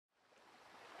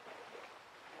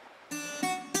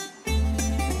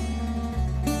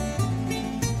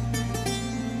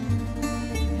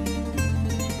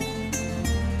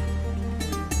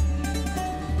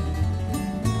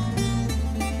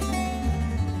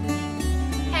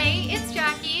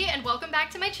welcome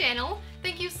back to my channel.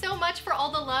 Thank you so much for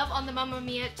all the love on the Mamma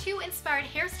Mia 2 inspired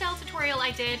hairstyle tutorial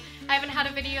I did. I haven't had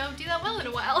a video do that well in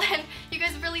a while, and you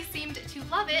guys really seemed to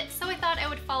love it, so I thought I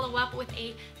would follow up with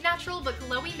a natural but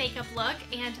glowy makeup look.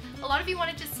 And a lot of you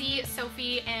wanted to see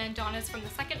Sophie and Donna's from the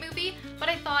second movie, but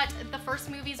I thought the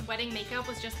first movie's wedding makeup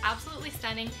was just absolutely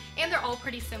stunning, and they're all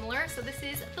pretty similar, so this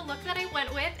is the look that I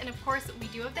went with. And of course we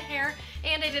do have the hair,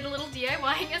 and I did a little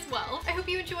DIYing as well. I hope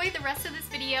you enjoyed the rest of this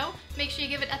video. Make sure you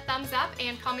give it a thumbs up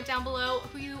and comment down below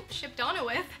who you ship Donna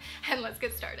with, and let's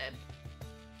get started.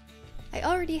 I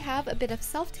already have a bit of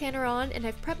self-tanner on, and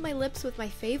I've prepped my lips with my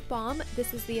fave balm.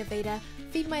 This is the AVEDA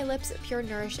Feed My Lips Pure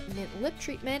Nourish-Mint Lip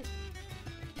Treatment.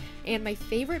 And my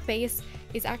favorite base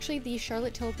is actually the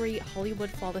Charlotte Tilbury Hollywood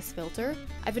Flawless Filter.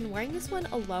 I've been wearing this one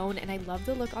alone and I love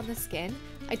the look on the skin.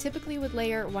 I typically would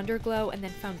layer Wonder Glow and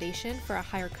then foundation for a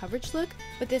higher coverage look,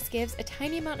 but this gives a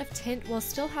tiny amount of tint while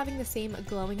still having the same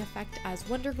glowing effect as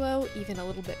Wonder Glow, even a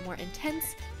little bit more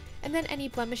intense. And then any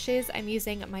blemishes, I'm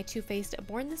using my Too Faced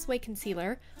Born This Way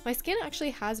concealer. My skin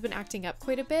actually has been acting up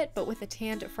quite a bit, but with a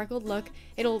tanned, freckled look,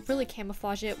 it'll really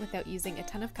camouflage it without using a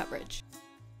ton of coverage.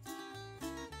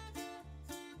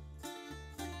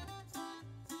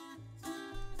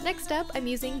 Next up, I'm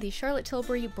using the Charlotte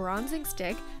Tilbury Bronzing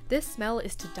Stick. This smell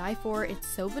is to die for, it's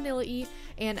so vanilla-y,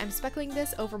 and I'm speckling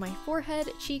this over my forehead,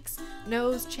 cheeks,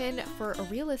 nose, chin for a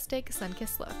realistic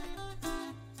sun-kissed look.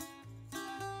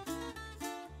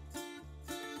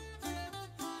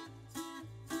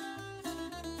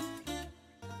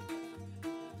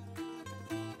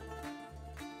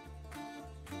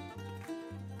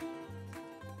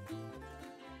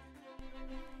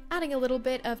 Adding a little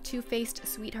bit of Too Faced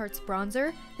Sweethearts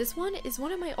bronzer. This one is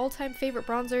one of my all-time favorite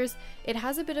bronzers. It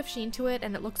has a bit of sheen to it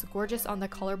and it looks gorgeous on the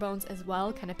collarbones as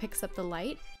well, kind of picks up the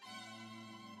light.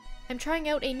 I'm trying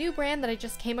out a new brand that I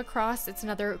just came across. It's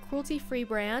another cruelty-free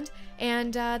brand,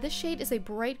 and this shade is a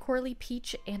bright corally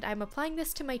peach, and I'm applying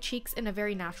this to my cheeks in a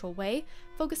very natural way,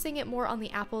 focusing it more on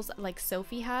the apples like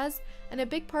Sophie has. And a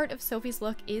big part of Sophie's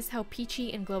look is how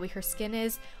peachy and glowy her skin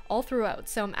is all throughout,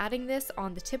 so I'm adding this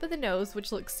on the tip of the nose,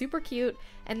 which looks super cute,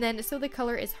 and then so the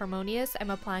color is harmonious,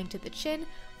 I'm applying to the chin,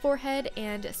 forehead,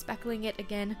 and speckling it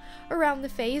again around the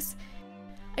face.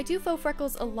 I do faux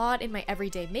freckles a lot in my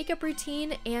everyday makeup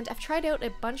routine, and I've tried out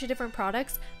a bunch of different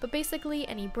products, but basically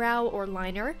any brow or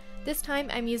liner. This time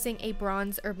I'm using a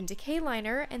bronze Urban Decay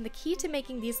liner, and the key to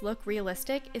making these look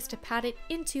realistic is to pat it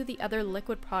into the other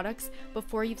liquid products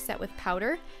before you've set with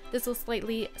powder. This will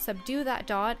slightly subdue that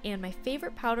dot, and my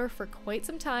favorite powder for quite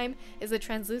some time is a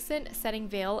translucent setting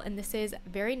veil, and this is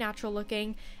very natural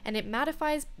looking, and it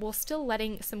mattifies while still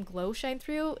letting some glow shine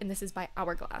through, and this is by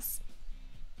Hourglass.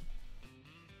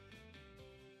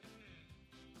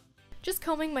 Just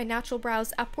combing my natural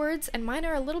brows upwards, and mine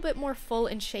are a little bit more full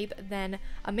in shape than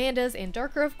Amanda's and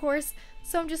darker of course,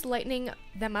 so I'm just lightening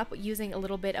them up using a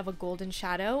little bit of a golden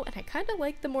shadow, and I kind of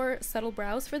like the more subtle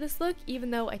brows for this look,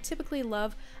 even though I typically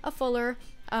love a fuller,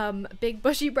 big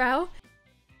bushy brow.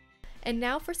 And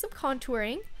now for some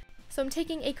contouring. So I'm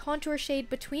taking a contour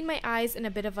shade between my eyes in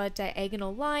a bit of a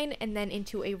diagonal line, and then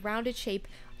into a rounded shape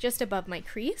just above my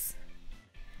crease.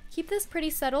 Keep this pretty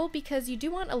subtle because you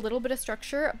do want a little bit of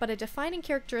structure, but a defining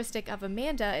characteristic of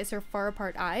Amanda is her far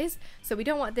apart eyes, so we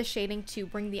don't want this shading to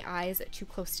bring the eyes too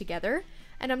close together.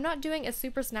 And I'm not doing a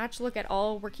super snatch look at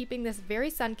all, we're keeping this very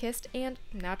sun-kissed and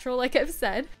natural like I've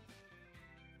said.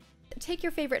 Take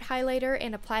your favorite highlighter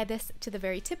and apply this to the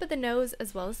very tip of the nose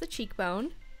as well as the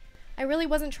cheekbone. I really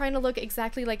wasn't trying to look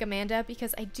exactly like Amanda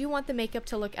because I do want the makeup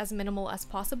to look as minimal as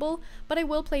possible, but I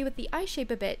will play with the eye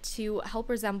shape a bit to help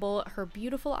resemble her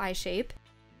beautiful eye shape.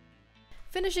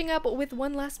 Finishing up with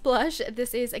one last blush.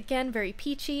 This is again very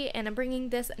peachy, and I'm bringing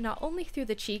this not only through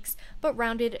the cheeks but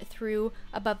rounded through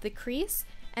above the crease,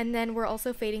 and then we're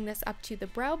also fading this up to the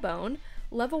brow bone.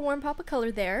 Love a warm pop of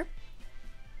color there.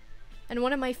 And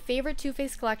one of my favorite Too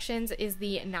Faced collections is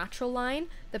the Natural line.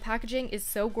 The packaging is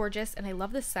so gorgeous, and I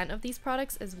love the scent of these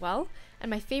products as well. And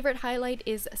my favorite highlight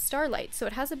is Starlight, so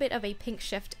it has a bit of a pink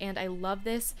shift, and I love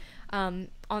this on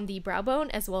the brow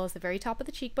bone as well as the very top of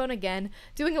the cheekbone. Again,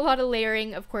 doing a lot of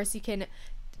layering. Of course, you can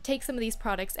take some of these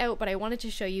products out, but I wanted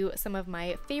to show you some of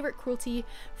my favorite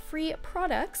cruelty-free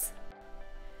products.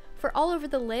 For all over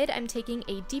the lid, I'm taking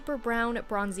a deeper brown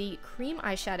bronzy cream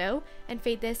eyeshadow and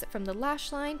fade this from the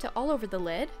lash line to all over the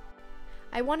lid.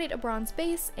 I wanted a bronze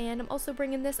base, and I'm also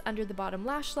bringing this under the bottom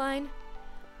lash line.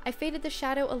 I faded the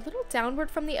shadow a little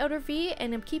downward from the outer V,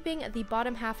 and I'm keeping the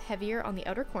bottom half heavier on the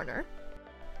outer corner.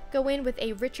 Go in with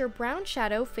a richer brown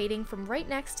shadow fading from right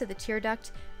next to the tear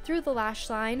duct through the lash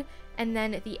line and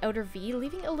then the outer V,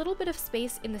 leaving a little bit of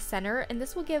space in the center, and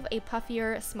this will give a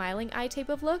puffier, smiling eye type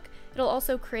of look. It'll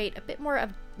also create a bit more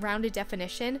of rounded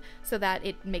definition so that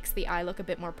it makes the eye look a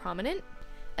bit more prominent.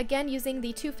 Again, using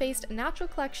the Too Faced Natural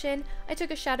Collection, I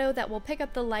took a shadow that will pick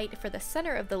up the light for the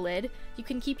center of the lid. You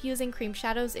can keep using cream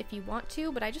shadows if you want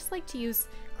to, but I just like to use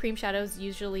cream shadows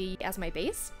usually as my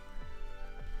base.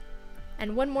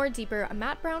 And one more deeper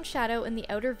matte brown shadow in the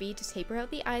outer V to taper out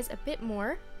the eyes a bit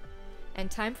more. And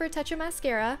time for a touch of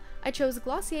mascara. I chose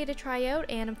Glossier to try out,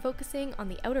 and I'm focusing on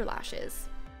the outer lashes.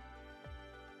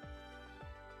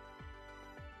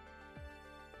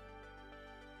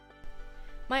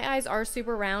 My eyes are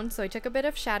super round, so I took a bit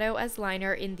of shadow as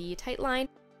liner in the tight line.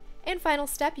 And final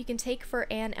step you can take for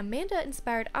an Amanda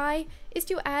inspired eye is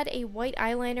to add a white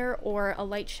eyeliner or a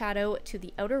light shadow to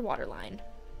the outer waterline.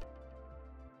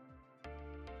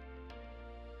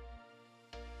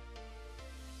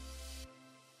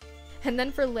 And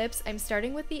then for lips, I'm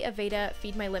starting with the AVEDA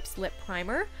Feed My Lips Lip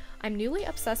Primer. I'm newly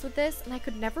obsessed with this, and I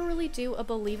could never really do a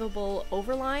believable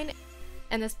overline,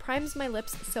 and this primes my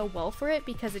lips so well for it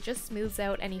because it just smooths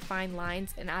out any fine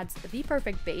lines and adds the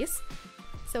perfect base.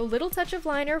 So little touch of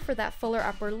liner for that fuller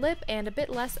upper lip and a bit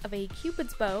less of a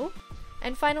cupid's bow.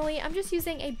 And finally, I'm just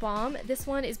using a balm. This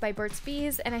one is by Burt's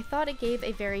Bees, and I thought it gave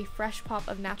a very fresh pop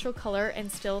of natural color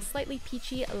and still slightly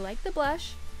peachy like the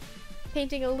blush.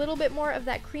 Painting a little bit more of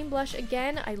that cream blush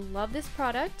again. I love this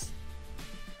product.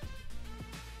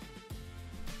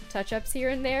 Touch-ups here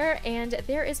and there, and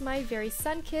there is my very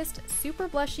sun-kissed, super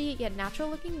blushy yet natural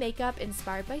looking makeup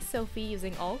inspired by Sophie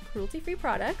using all cruelty-free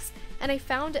products. And I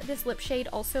found this lip shade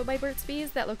also by Burt's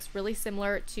Bees that looks really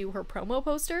similar to her promo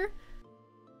poster.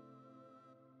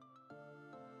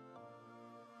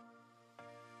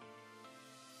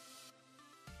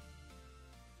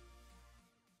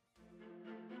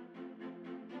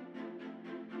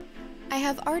 I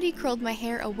have already curled my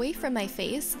hair away from my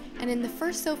face, and in the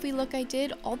first Sophie look I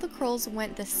did, all the curls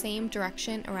went the same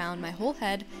direction around my whole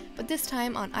head, but this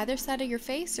time on either side of your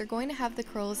face you're going to have the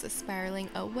curls spiraling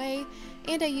away,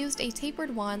 and I used a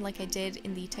tapered wand like I did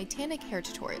in the Titanic hair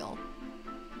tutorial.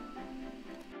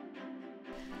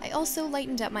 I also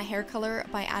lightened up my hair color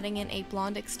by adding in a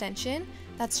blonde extension.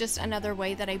 That's just another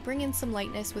way that I bring in some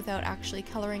lightness without actually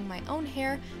coloring my own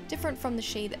hair, different from the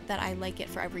shade that I like it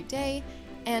for every day.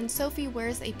 And Sophie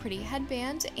wears a pretty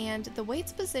headband, and the way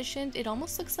it's positioned, it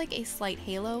almost looks like a slight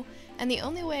halo, and the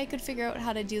only way I could figure out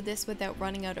how to do this without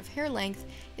running out of hair length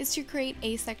is to create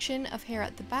a section of hair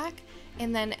at the back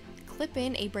and then clip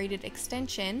in a braided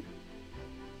extension.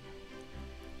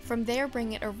 From there,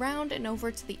 bring it around and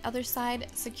over to the other side,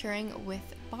 securing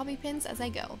with bobby pins as I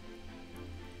go.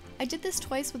 I did this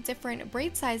twice with different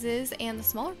braid sizes, and the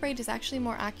smaller braid is actually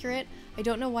more accurate. I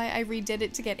don't know why I redid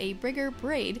it to get a bigger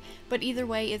braid, but either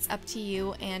way it's up to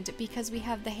you, and because we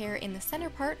have the hair in the center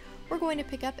part, we're going to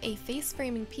pick up a face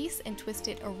framing piece and twist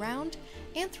it around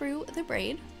and through the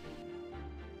braid.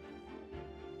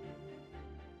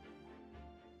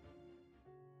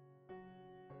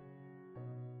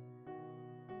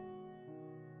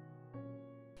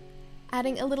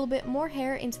 Adding a little bit more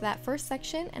hair into that first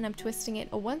section, and I'm twisting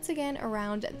it once again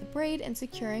around the braid and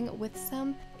securing with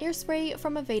some airspray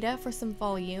from AVEDA for some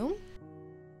volume.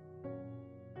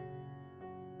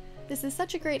 This is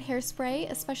such a great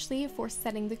hairspray, especially for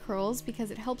setting the curls,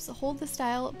 because it helps hold the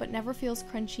style but never feels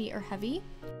crunchy or heavy.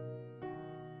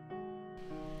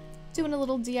 Doing a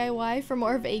little DIY for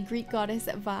more of a Greek goddess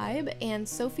vibe, and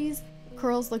Sophie's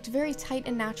curls looked very tight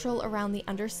and natural around the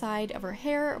underside of her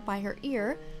hair by her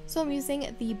ear, so I'm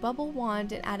using the bubble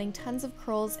wand and adding tons of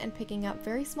curls and picking up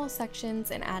very small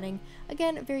sections and adding,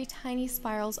 again, very tiny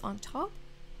spirals on top.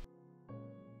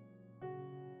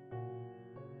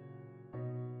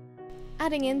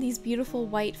 Adding in these beautiful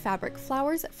white fabric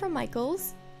flowers from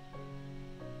Michaels.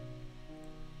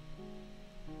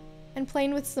 And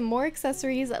playing with some more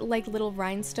accessories like little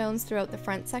rhinestones throughout the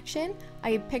front section.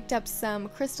 I picked up some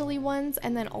crystal-y ones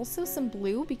and then also some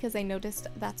blue because I noticed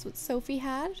that's what Sophie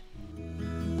had.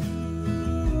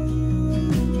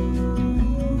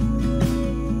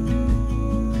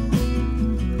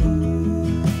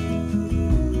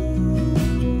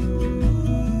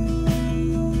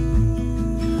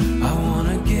 I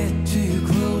wanna get too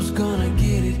close, gonna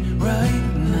get it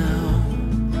right now.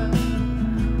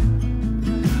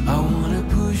 I wanna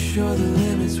push all the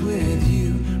limits with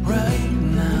you right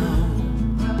now.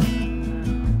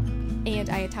 And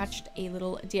I attached a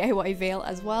little DIY veil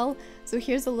as well, so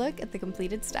here's a look at the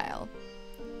completed style.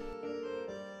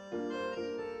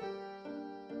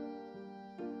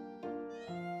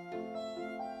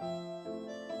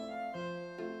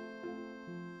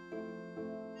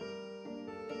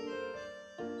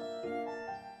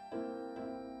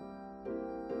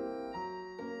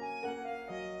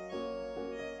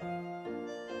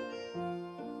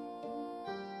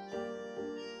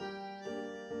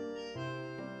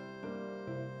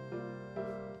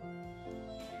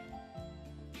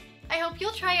 I hope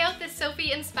you'll try out this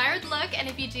Sophie inspired look, and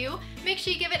if you do, make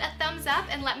sure you give it a thumbs up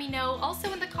and let me know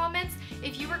also in the comments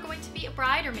if you are going to be a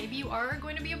bride, or maybe you are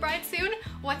going to be a bride soon,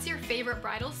 what's your favorite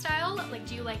bridal style? Like,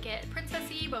 do you like it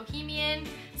princessy, bohemian?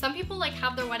 Some people like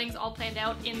have their weddings all planned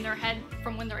out in their head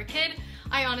from when they're a kid.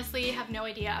 I honestly have no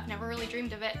idea. I've never really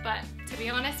dreamed of it, but to be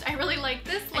honest, I really like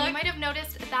this look. And you might have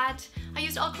noticed that I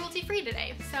used all cruelty-free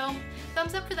today, so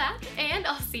thumbs up for that, and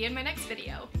I'll see you in my next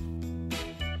video.